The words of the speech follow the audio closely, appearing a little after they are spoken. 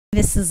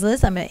This is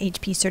Liz. I'm an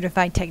HP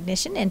certified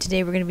technician, and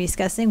today we're going to be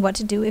discussing what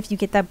to do if you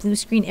get that blue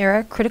screen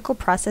error, critical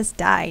process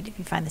died. If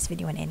you find this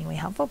video in any way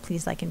helpful,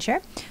 please like and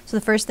share. So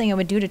the first thing I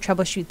would do to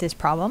troubleshoot this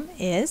problem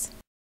is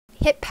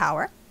hit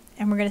power,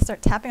 and we're going to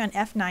start tapping on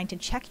F9 to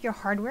check your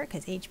hardware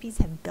because HPs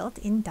have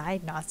built-in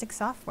diagnostic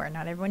software.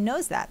 Not everyone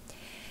knows that.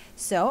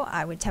 So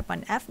I would tap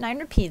on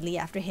F9 repeatedly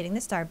after hitting the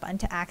start button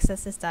to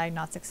access this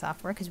diagnostic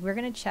software because we're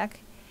going to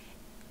check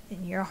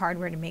in your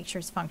hardware to make sure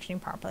it's functioning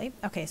properly.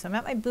 Okay, so I'm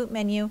at my boot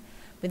menu.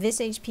 With this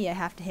HP, I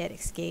have to hit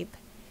escape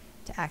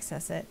to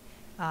access it.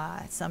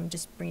 Some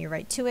just bring you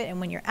right to it. And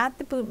when you're at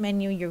the boot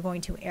menu, you're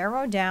going to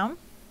arrow down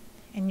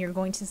and you're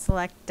going to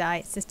select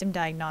system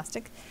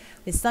diagnostic.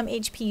 With some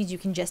HPs, you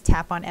can just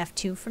tap on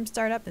F2 from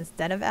startup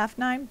instead of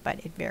F9,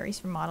 but it varies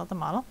from model to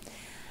model.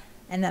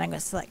 And then I'm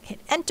going to hit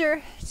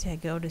enter to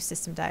go to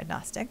system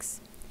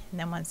diagnostics. And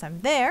then once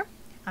I'm there,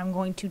 I'm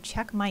going to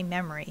check my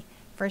memory.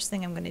 First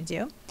thing I'm going to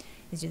do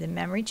is do the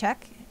memory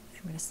check.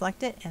 I'm going to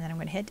select it and then I'm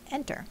going to hit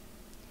enter.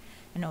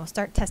 And it will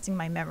start testing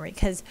my memory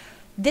because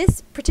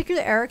this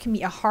particular error can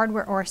be a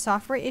hardware or a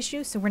software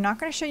issue. So we're not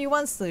going to show you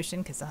one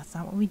solution because that's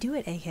not what we do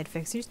at Egghead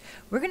Fixers.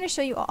 We're going to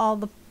show you all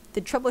the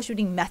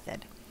troubleshooting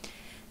method.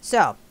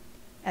 So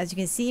as you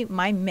can see,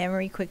 my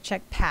memory quick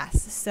check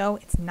passed. So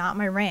it's not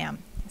my RAM.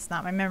 It's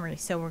not my memory.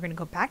 So we're going to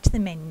go back to the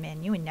main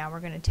menu and now we're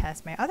going to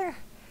test my other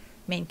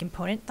main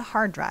component, the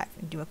hard drive,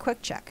 and do a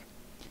quick check.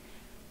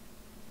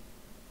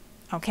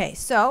 Okay,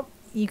 so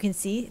you can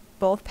see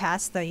both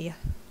passed, the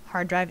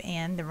hard drive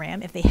and the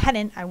RAM. If they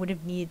hadn't, I would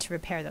have needed to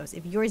repair those.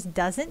 If yours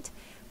doesn't,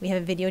 we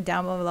have a video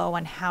down below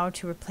on how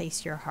to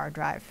replace your hard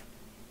drive.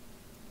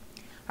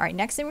 All right,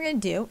 next thing we're going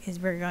to do is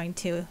we're going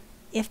to,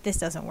 if this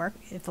doesn't work,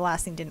 if the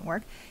last thing didn't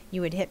work, you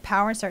would hit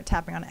power and start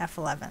tapping on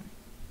F11.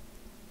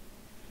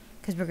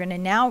 Because we're going to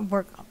now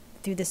work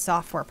through this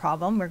software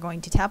problem. We're going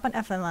to tap on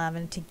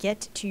F11 to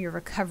get to your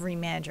recovery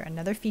manager,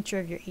 another feature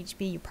of your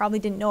HP you probably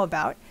didn't know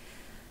about.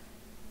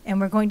 And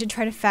we're going to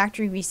try to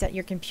factory reset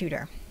your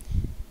computer.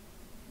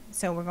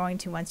 So we're going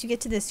to, once you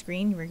get to this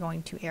screen, we're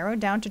going to arrow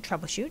down to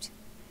troubleshoot,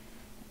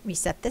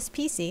 reset this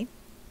PC.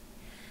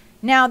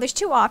 Now there's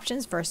two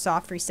options for a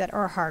soft reset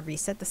or a hard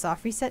reset. The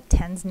soft reset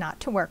tends not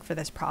to work for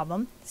this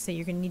problem. So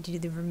you're going to need to do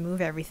the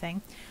remove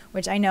everything,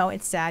 which I know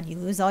it's sad. You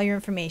lose all your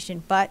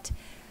information, but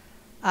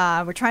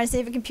we're trying to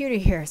save a computer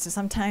here. So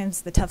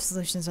sometimes the tough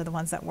solutions are the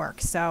ones that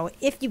work. So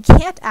if you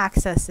can't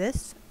access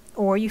this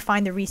or you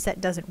find the reset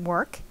doesn't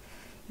work,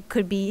 it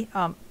could be,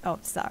 oh,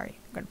 sorry.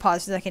 I'm going to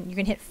pause for a second. You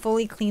can hit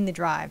fully clean the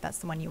drive. That's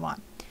the one you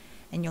want.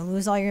 And you'll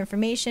lose all your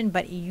information,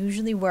 but it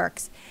usually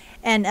works.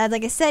 And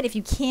like I said, if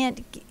you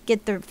can't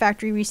get the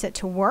factory reset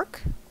to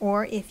work,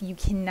 or if you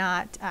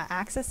cannot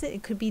access it,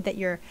 it could be that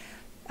your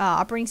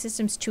operating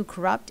system's too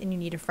corrupt and you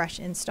need a fresh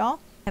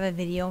install. I have a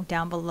video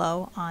down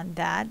below on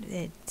that.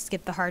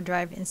 Skip the hard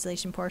drive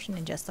installation portion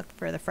and just look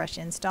for the fresh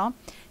install.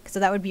 So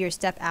that would be your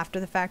step after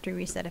the factory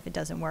reset if it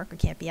doesn't work or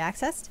can't be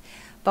accessed.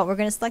 But we're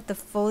going to select the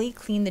fully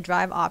clean the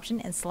drive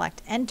option and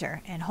select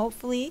enter. And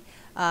hopefully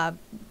through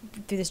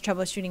this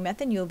troubleshooting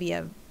method you'll be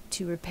able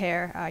to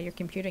repair your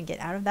computer and get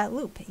out of that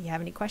loop. If you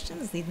have any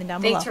questions, leave them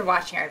down below. Thanks for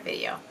watching our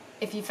video.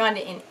 If you found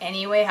it in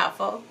any way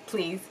helpful,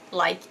 please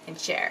like and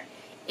share.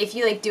 If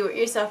you like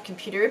do-it-yourself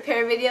computer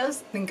repair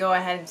videos, then go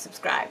ahead and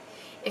subscribe.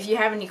 If you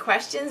have any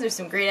questions or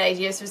some great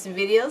ideas for some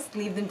videos,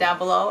 leave them down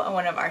below and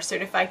one of our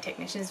certified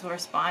technicians will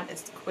respond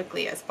as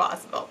quickly as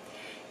possible.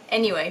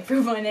 Anyway,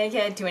 from one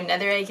egghead to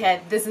another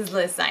egghead, this is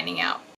Liz signing out.